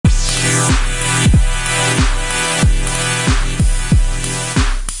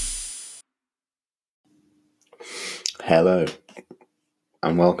Hello,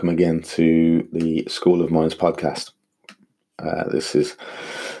 and welcome again to the School of Minds podcast. This is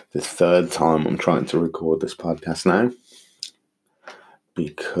the third time I'm trying to record this podcast now,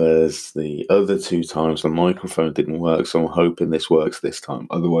 because the other two times the microphone didn't work, so I'm hoping this works this time.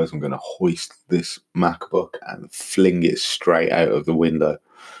 Otherwise, I'm going to hoist this MacBook and fling it straight out of the window.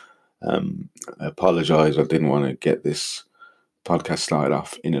 I apologise, I didn't want to get this podcast started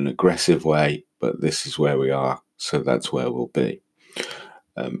off in an aggressive way, but this is where we are, so that's where we'll be.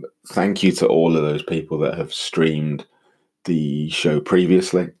 Thank you to all of those people that have streamed the show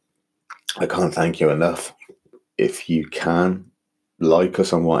previously. I can't thank you enough. If you can, like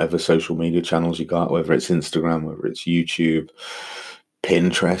us on whatever social media channels you got, whether it's Instagram, whether it's YouTube,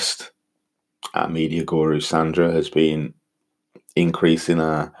 Pinterest. Our media guru Sandra has been increasing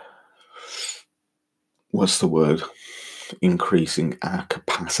increasing our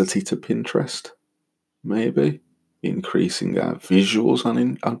capacity to Pinterest, maybe. Increasing our visuals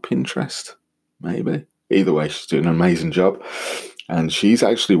on Pinterest, maybe. Either way, she's doing an amazing job. And she's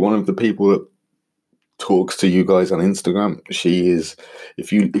actually one of the people that talks to you guys on Instagram. She is,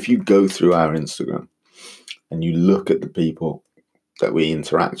 if you go through our Instagram and you look at the people that we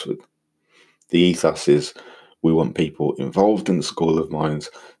interact with, the ethos is we want people involved in the School of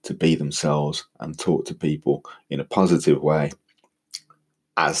Minds to be themselves and talk to people in a positive way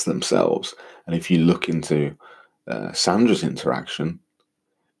as themselves. And if you look into Sandra's interaction,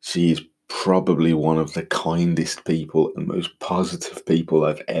 she is probably one of the kindest people and most positive people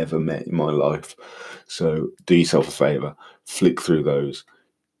I've ever met in my life. So do yourself a favour, flick through those,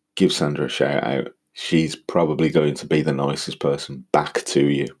 give Sandra a shout out. She's probably going to be the nicest person back to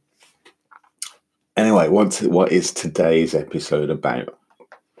you. Anyway, what is today's episode about?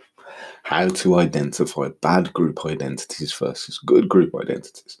 How to identify bad group identities versus good group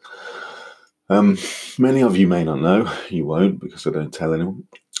identities. Many of you may not know, you won't because I don't tell anyone,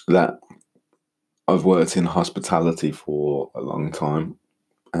 that I've worked in hospitality for a long time,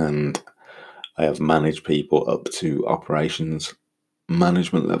 and I have managed people up to operations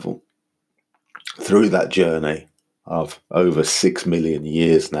management level. Through that journey of over 6 million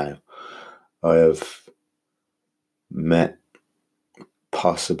years now, I have met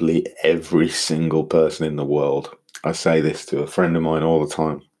possibly every single person in the world. I say this to a friend of mine all the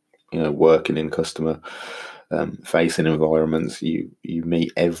time. Working in customer facing environments, you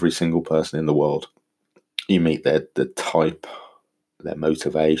meet every single person in the world. You meet their type, their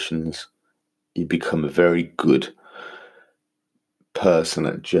motivations. You become a very good person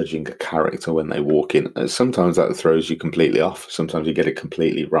at judging a character when they walk in. Sometimes that throws you completely off. Sometimes you get it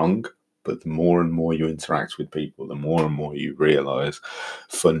completely wrong. But the more and more you interact with people, the more and more you realise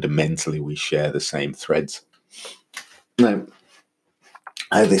fundamentally we share the same threads. Now,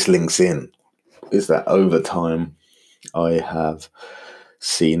 how this links in is that over time I have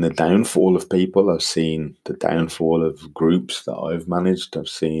seen the downfall of people. I've seen the downfall of groups that I've managed. I've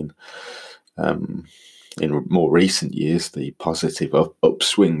seen in more recent years the positive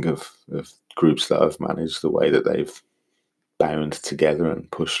upswing of groups that I've managed, the way that they've bound together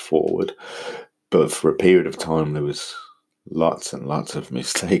and pushed forward. But for a period of time there was lots and lots of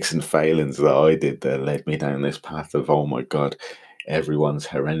mistakes and failings that I did that led me down this path of, oh my God, everyone's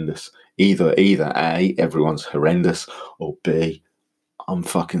horrendous. Either A, everyone's horrendous, or B, I'm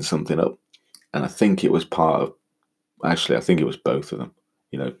fucking something up. And I think it was both of them.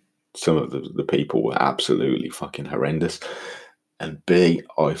 Some of the people were absolutely fucking horrendous, and B,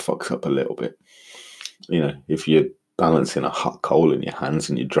 I fucked up a little bit. If you're balancing a hot coal in your hands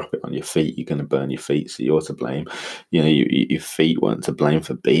and you drop it on your feet, you're going to burn your feet, so you're to blame. Your feet weren't to blame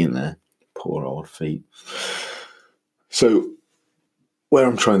for being there. Poor old feet. So where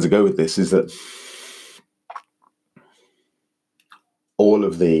I'm trying to go with this is that all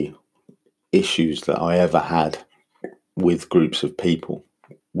of the issues that I ever had with groups of people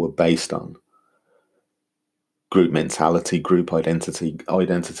were based on group mentality, group identity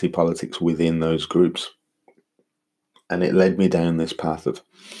politics within those groups. And it led me down this path of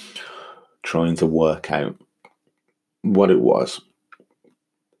trying to work out what it was.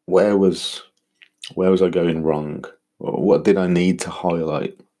 Where was I going wrong? Or what did I need to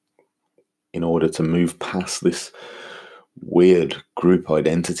highlight in order to move past this weird group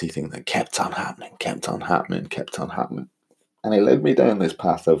identity thing that kept on happening. And it led me down this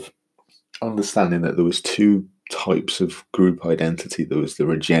path of understanding that there was two types of group identity. There was the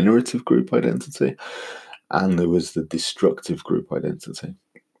regenerative group identity, and there was the destructive group identity.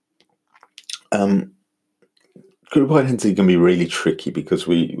 Group identity can be really tricky because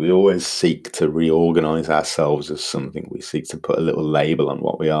we always seek to reorganize ourselves as something. We seek to put a little label on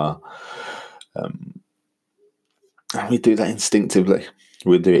what we are. And we do that instinctively.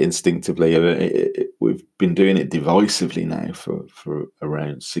 We do it instinctively. We've been doing it divisively now for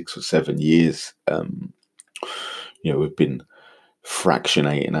around 6 or 7 years. We've been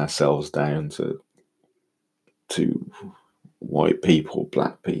fractionating ourselves down to white people,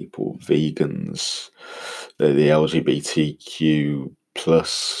 black people, vegans. The LGBTQ plus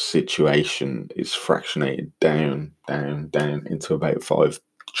situation is fractionated down into about 5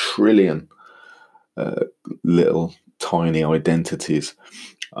 trillion little tiny identities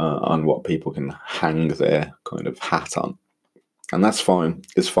on what people can hang their kind of hat on. And that's fine.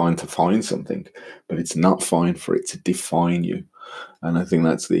 It's fine to find something, but it's not fine for it to define you. And I think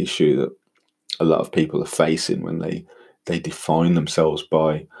that's the issue that a lot of people are facing when they define themselves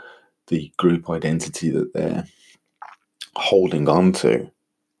by the group identity that they're holding on to,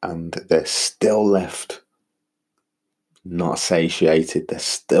 and they're still left not satiated. They're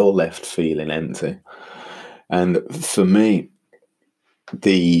still left feeling empty. And for me,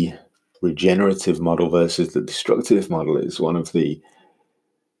 the regenerative model versus the destructive model is one of the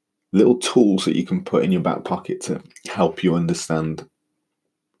little tools that you can put in your back pocket to help you understand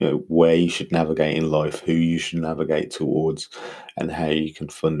where you should navigate in life, who you should navigate towards, and how you can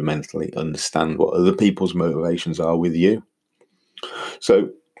fundamentally understand what other people's motivations are with you. So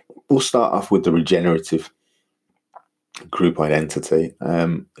we'll start off with the regenerative group identity.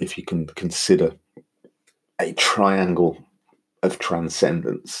 If you can consider a triangle of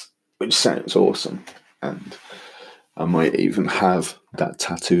transcendence, which sounds awesome, and I might even have that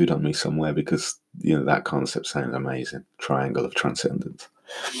tattooed on me somewhere because that concept sounds amazing. Triangle of transcendence.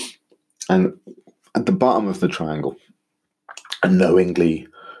 And at the bottom of the triangle, a knowingly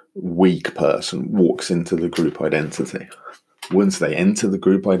weak person walks into the group identity. Once they enter the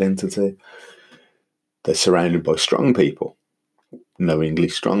group identity, they're surrounded by strong people, knowingly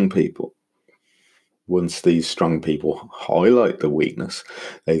strong people. Once these strong people highlight the weakness,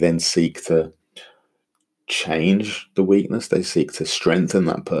 they then seek to change the weakness. They seek to strengthen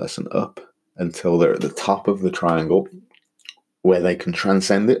that person up until they're at the top of the triangle where they can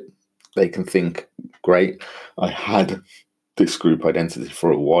transcend it. They can think, great, I had this group identity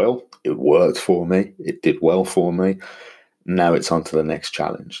for a while. It worked for me. It did well for me. Now it's on to the next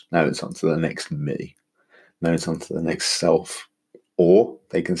challenge. Now it's on to the next me. Now it's on to the next self. Or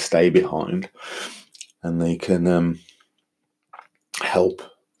they can stay behind and they can help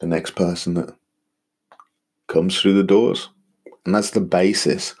the next person that comes through the doors. And that's the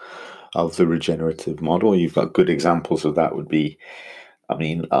basis of the regenerative model. You've got good examples of that would be,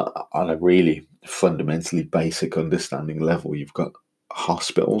 on a really fundamentally basic understanding level, you've got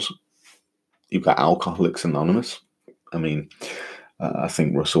hospitals, you've got Alcoholics Anonymous. I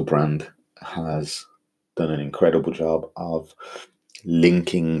think Russell Brand has done an incredible job of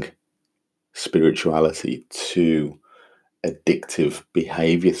linking spirituality to addictive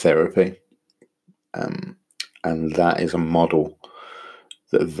behavior therapy. And that is a model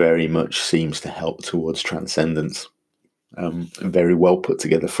that very much seems to help towards transcendence. A very well put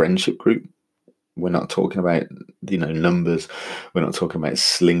together friendship group. We're not talking about numbers. We're not talking about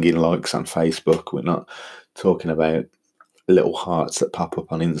slinging likes on Facebook. We're not talking about little hearts that pop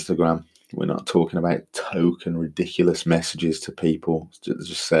up on Instagram. We're not talking about token ridiculous messages to people to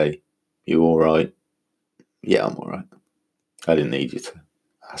just say, "You all right?" "Yeah, I'm all right. I didn't need you to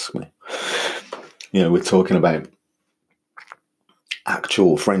ask me." We're talking about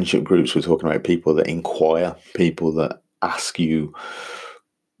actual friendship groups. We're talking about people that inquire, people that ask you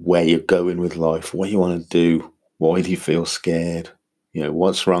where you're going with life, what you want to do, why do you feel scared,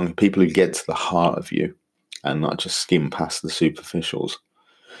 what's wrong. People who get to the heart of you and not just skim past the superficials.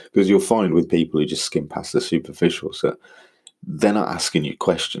 Because you'll find with people who just skim past the superficials that they're not asking you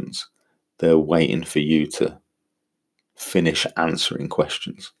questions. They're waiting for you to finish answering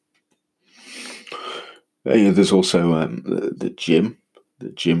questions. There's also the gym. The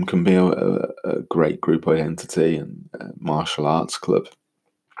gym can be a great group identity, and a martial arts club.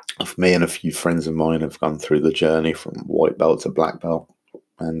 Me and a few friends of mine have gone through the journey from white belt to black belt,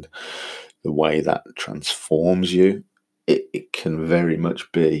 and the way that transforms you, it can very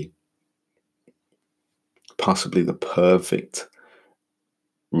much be possibly the perfect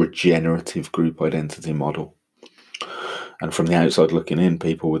regenerative group identity model. And from the outside looking in,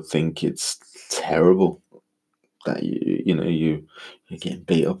 people would think it's terrible that you're getting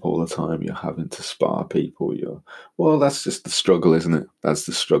beat up all the time. You're having to spar people. Well, that's just the struggle, isn't it? That's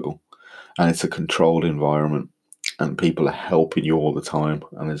the struggle, and it's a controlled environment, and people are helping you all the time,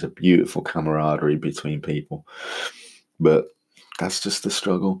 and there's a beautiful camaraderie between people. But that's just the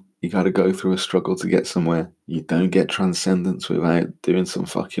struggle. You got to go through a struggle to get somewhere. You don't get transcendence without doing some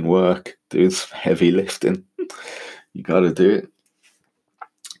fucking work, doing some heavy lifting. You got to do it.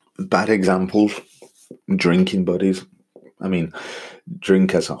 Bad examples, drinking buddies. I mean,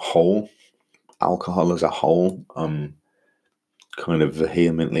 drink as a whole, alcohol as a whole, kind of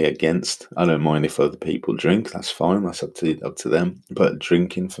vehemently against. I don't mind if other people drink, that's fine, that's up to them. But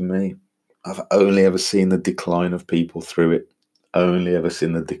drinking for me, I've only ever seen the decline of people through it. Only ever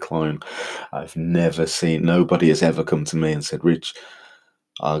seen the decline. I've never seen, nobody has ever come to me and said, Rich,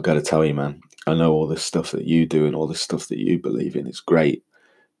 I gotta tell you, man, I know all this stuff that you do and all this stuff that you believe in is great,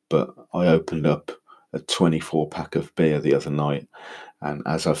 but I opened up a 24 pack of beer the other night, and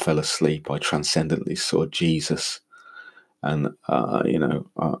as I fell asleep, I transcendently saw Jesus. And,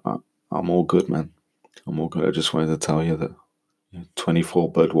 I'm all good, man. I'm all good. I just wanted to tell you that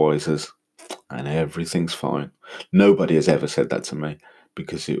 24 Budweisers and everything's fine. Nobody has ever said that to me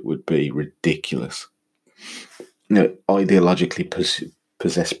because it would be ridiculous. Ideologically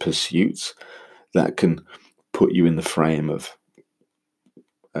possess pursuits that can put you in the frame of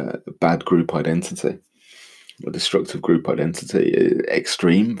bad group identity, a destructive group identity,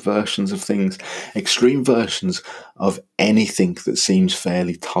 extreme versions of things, extreme versions of anything that seems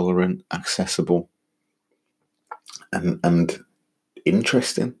fairly tolerant, accessible, and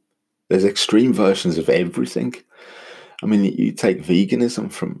interesting. There's extreme versions of everything. I mean, you take veganism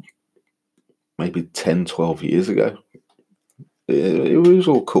from maybe 10, 12 years ago. It was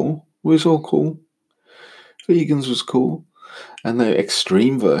all cool. It was all cool. Vegans was cool. And the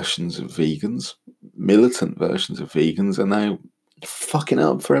extreme versions of vegans, militant versions of vegans, are now fucking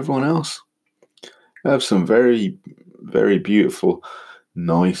up for everyone else. I have some very, very beautiful,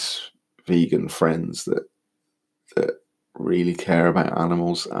 nice vegan friends that really care about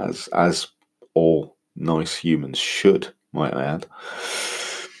animals, as all nice humans should, might I add.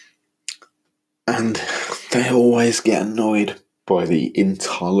 And they always get annoyed by the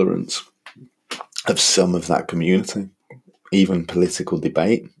intolerance of some of that community. Even political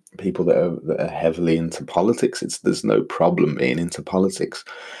debate, people that are heavily into politics, there's no problem being into politics.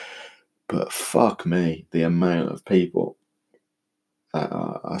 But fuck me, the amount of people that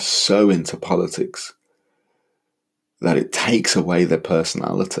are so into politics that it takes away their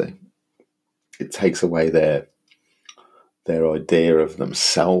personality. It takes away their idea of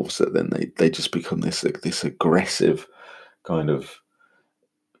themselves, that then they just become this aggressive kind of.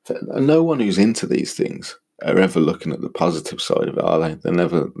 No one who's into these things are ever looking at the positive side of it, are they? They're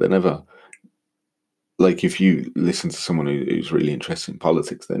never. Like, if you listen to someone who's really interested in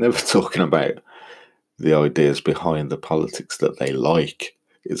politics, they're never talking about the ideas behind the politics that they like.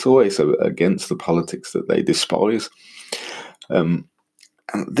 It's always against the politics that they despise. And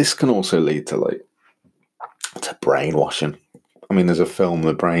this can also lead to brainwashing. I mean, there's a film,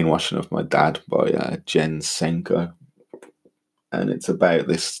 The Brainwashing of My Dad, by Jen Senko. And it's about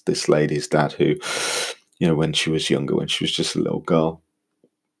this lady's dad who, when she was younger, when she was just a little girl,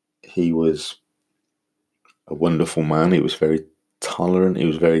 he was a wonderful man. He was very tolerant. He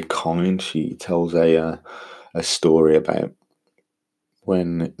was very kind. She tells a story about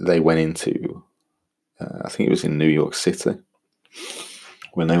when they went into, I think it was in New York City,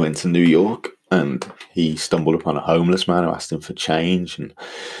 when they went to New York, and he stumbled upon a homeless man who asked him for change, and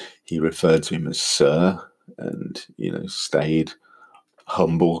he referred to him as Sir, and stayed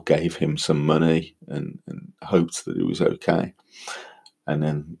humble, gave him some money, and hoped that it was okay. And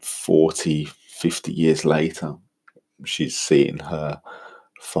then 40, 50 years later, she's seeing her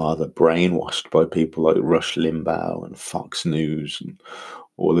father brainwashed by people like Rush Limbaugh and Fox News and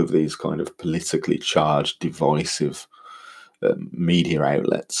all of these kind of politically charged, divisive media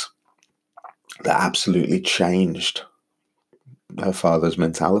outlets that absolutely changed her father's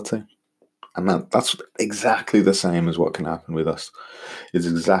mentality. And that's exactly the same as what can happen with us. It's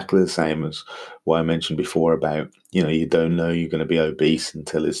exactly the same as what I mentioned before about, you don't know you're going to be obese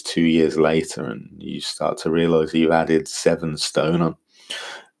until it's 2 years later and you start to realize you've added 7 stone on.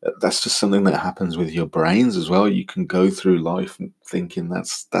 That's just something that happens with your brains as well. You can go through life thinking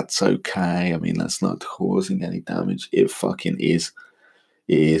that's okay. I mean, that's not causing any damage. It fucking is.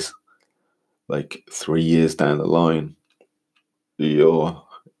 It is. Like 3 years down the line, your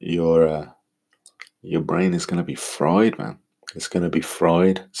brain is going to be fried, man. It's going to be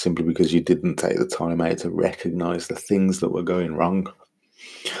fried simply because you didn't take the time out to recognize the things that were going wrong.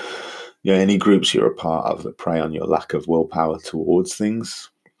 Any groups you're a part of that prey on your lack of willpower towards things,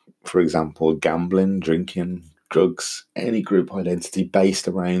 for example, gambling, drinking, drugs, any group identity based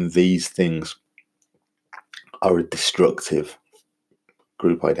around these things are a destructive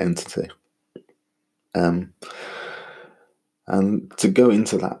group identity. And to go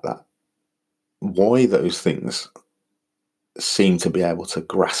into that why those things seem to be able to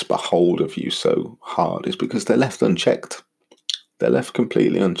grasp a hold of you so hard is because they're left unchecked. They're left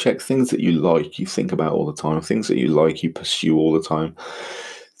completely unchecked. Things that you like, you think about all the time. Things that you like, you pursue all the time.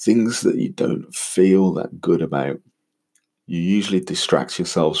 Things that you don't feel that good about, you usually distract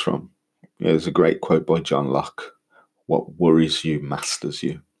yourselves from. There's a great quote by John Locke: "What worries you masters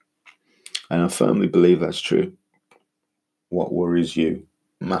you." And I firmly believe that's true. What worries you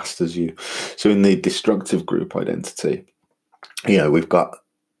masters you. So in the destructive group identity, we've got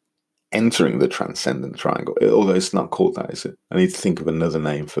entering the transcendent triangle, although it's not called that, is it? I need to think of another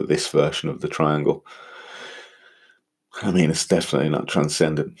name for this version of the triangle. I mean, it's definitely not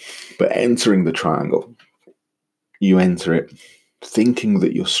transcendent, but entering the triangle, you enter it thinking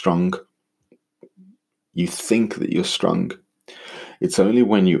that you're strong. You think that you're strong. It's only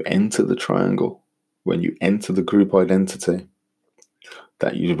when you enter the triangle, when you enter the group identity,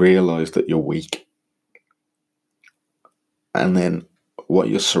 that you realize that you're weak. And then what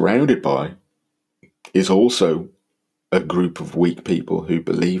you're surrounded by is also a group of weak people who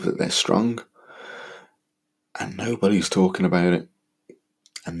believe that they're strong. And nobody's talking about it.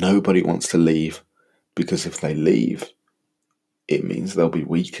 And nobody wants to leave, because if they leave, it means they'll be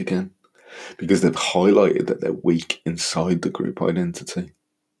weak again, because they've highlighted that they're weak inside the group identity.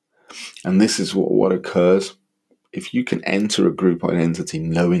 And this is what occurs. If you can enter a group identity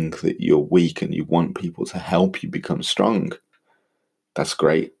knowing that you're weak and you want people to help you become strong, that's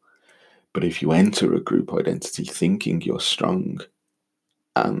great. But if you enter a group identity thinking you're strong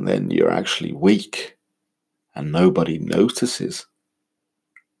and then you're actually weak and nobody notices,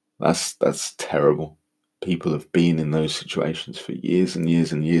 that's terrible. People have been in those situations for years and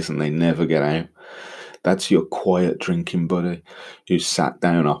years and years and they never get out. That's your quiet drinking buddy who sat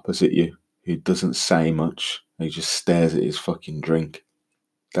down opposite you, who doesn't say much, he just stares at his fucking drink.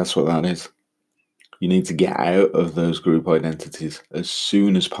 That's what that is. You need to get out of those group identities as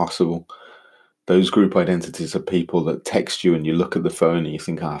soon as possible. Those group identities are people that text you and you look at the phone and you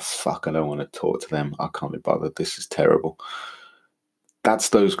think, fuck, I don't want to talk to them. I can't be bothered. This is terrible. That's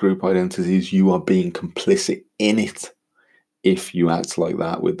those group identities. You are being complicit in it if you act like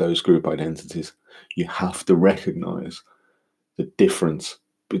that with those group identities. You have to recognize the difference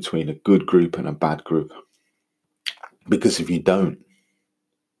between a good group and a bad group. Because if you don't,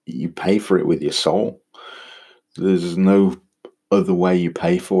 you pay for it with your soul. There's no other way you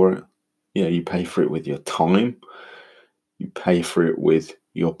pay for it. You pay for it with your time. You pay for it with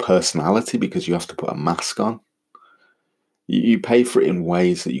your personality because you have to put a mask on. You pay for it in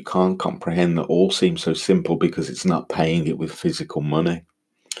ways that you can't comprehend that all seem so simple because it's not paying it with physical money.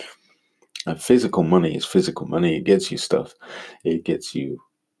 And physical money is physical money. It gets you stuff. It gets you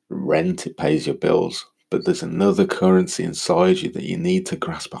rent. It pays your bills. But there's another currency inside you that you need to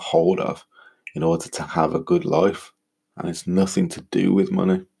grasp a hold of in order to have a good life. And it's nothing to do with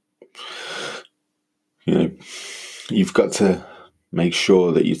money. You've got to make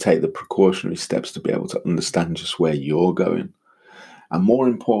sure that you take the precautionary steps to be able to understand just where you're going. And more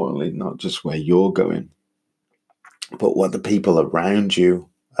importantly, not just where you're going, but what the people around you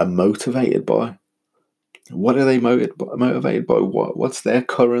are motivated by. What are they motivated by? What's their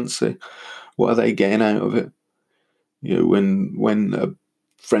currency? What are they getting out of it? When a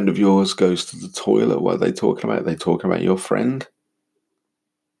friend of yours goes to the toilet, what are they talking about? Are they talking about your friend?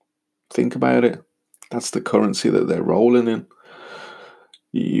 Think about it. That's the currency that they're rolling in.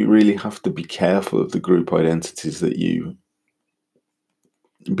 You really have to be careful of the group identities that you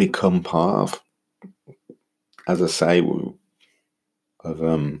become part of. As I say,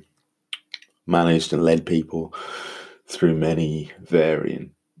 I've managed and led people through many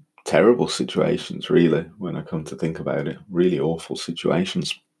varying terrible situations, really, when I come to think about it. Really awful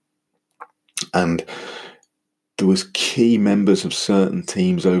situations. And there was key members of certain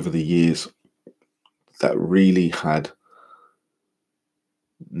teams over the years that really had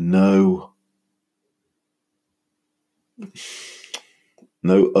no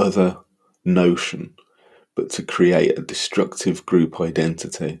other notion but to create a destructive group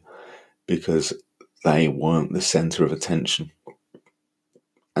identity because they weren't the center of attention.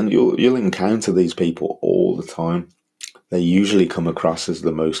 And you'll encounter these people all the time. They usually come across as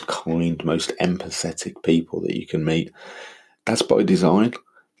the most kind, most empathetic people that you can meet. That's by design.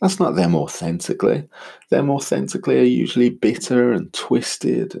 That's not them authentically. Them authentically are usually bitter and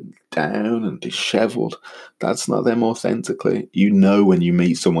twisted and down and disheveled. That's not them authentically. You know when you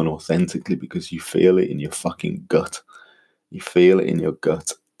meet someone authentically because you feel it in your fucking gut. You feel it in your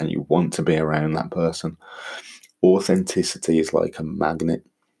gut and you want to be around that person. Authenticity is like a magnet.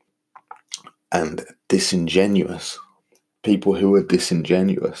 And people who are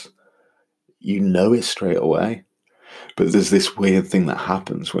disingenuous, you know it straight away. But there's this weird thing that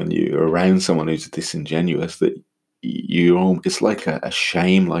happens when you're around someone who's disingenuous that it's like a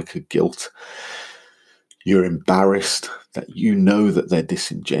shame, like a guilt. You're embarrassed that you know that they're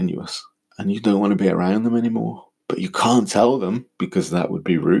disingenuous and you don't want to be around them anymore. But you can't tell them because that would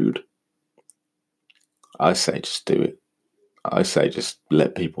be rude. I say just do it. I say just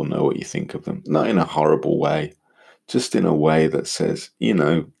let people know what you think of them. Not in a horrible way, just in a way that says,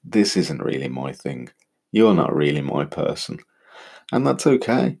 this isn't really my thing. You're not really my person. And that's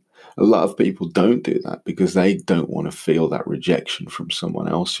okay. A lot of people don't do that because they don't want to feel that rejection from someone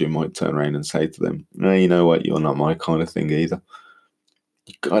else who might turn around and say to them, no, you know what, you're not my kind of thing either.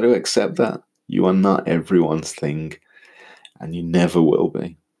 You've got to accept that. You are not everyone's thing, and you never will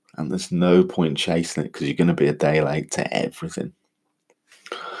be. And there's no point chasing it because you're going to be a day late to everything.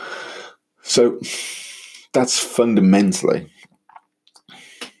 So that's fundamentally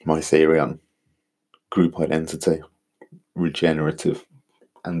my theory on group identity, regenerative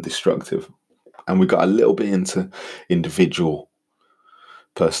and destructive. And we got a little bit into individual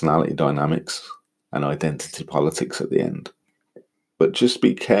personality dynamics and identity politics at the end. But just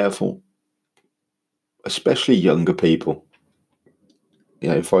be careful, especially younger people.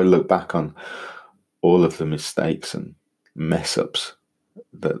 If I look back on all of the mistakes and mess ups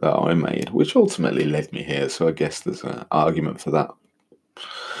that I made, which ultimately led me here, so I guess there's an argument for that,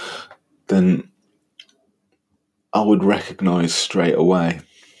 then I would recognise straight away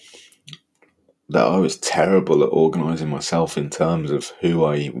that I was terrible at organising myself in terms of who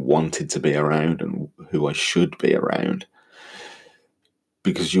I wanted to be around and who I should be around.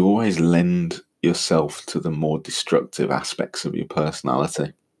 Because you always lend yourself to the more destructive aspects of your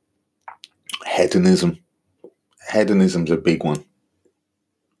personality. Hedonism. Hedonism's a big one.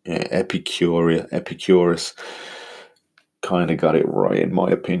 Epicurus kind of got it right, in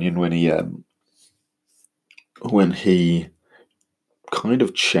my opinion, when he kind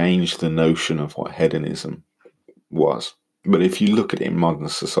of changed the notion of what hedonism was. But if you look at it in modern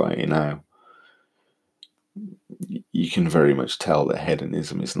society now, you can very much tell that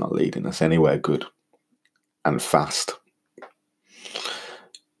hedonism is not leading us anywhere good and fast.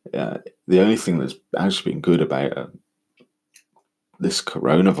 The only thing that's actually been good about this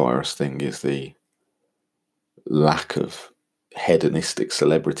coronavirus thing is the lack of hedonistic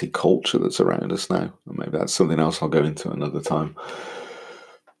celebrity culture that's around us now. And maybe that's something else I'll go into another time.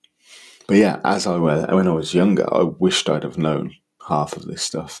 But yeah, when I was younger, I wished I'd have known half of this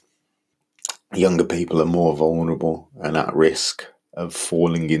stuff. Younger people are more vulnerable and at risk of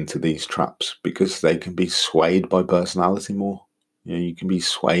falling into these traps because they can be swayed by personality more. You can be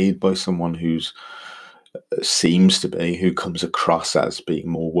swayed by someone who comes across as being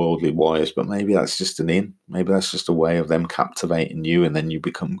more worldly wise, but maybe that's just an in. Maybe that's just a way of them captivating you, and then you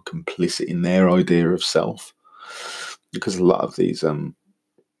become complicit in their idea of self. Because a lot of these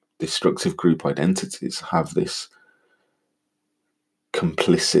destructive group identities have this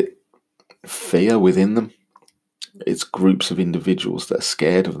complicit fear within them. It's groups of individuals that are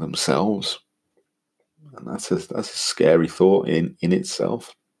scared of themselves, and that's a scary thought in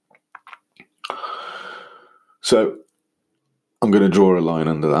itself. So I'm going to draw a line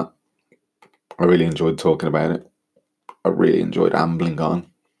under that. I really enjoyed talking about it. I really enjoyed ambling on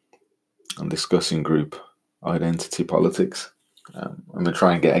and discussing group identity politics. I'm going to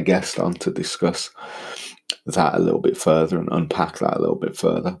try and get a guest on to discuss that a little bit further and unpack that a little bit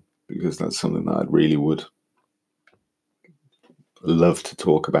further, because that's something that I really would love to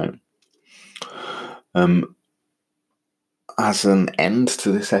talk about. As an end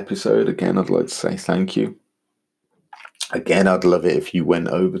to this episode, again, I'd like to say thank you. Again, I'd love it if you went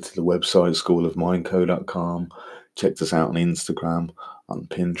over to the website schoolofmindco.com, checked us out on Instagram, on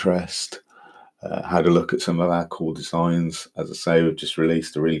Pinterest, had a look at some of our cool designs. As I say, we've just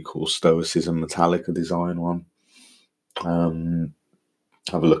released a really cool Stoicism Metallica design one.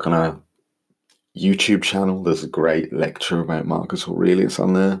 Have a look on our YouTube channel. There's a great lecture about Marcus Aurelius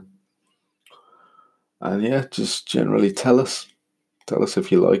on there. And yeah, just generally tell us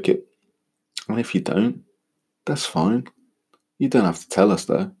if you like it. And if you don't, that's fine. You don't have to tell us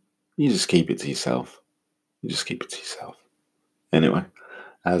though. You just keep it to yourself. Anyway,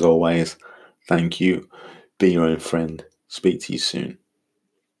 as always, thank you. Be your own friend. Speak to you soon.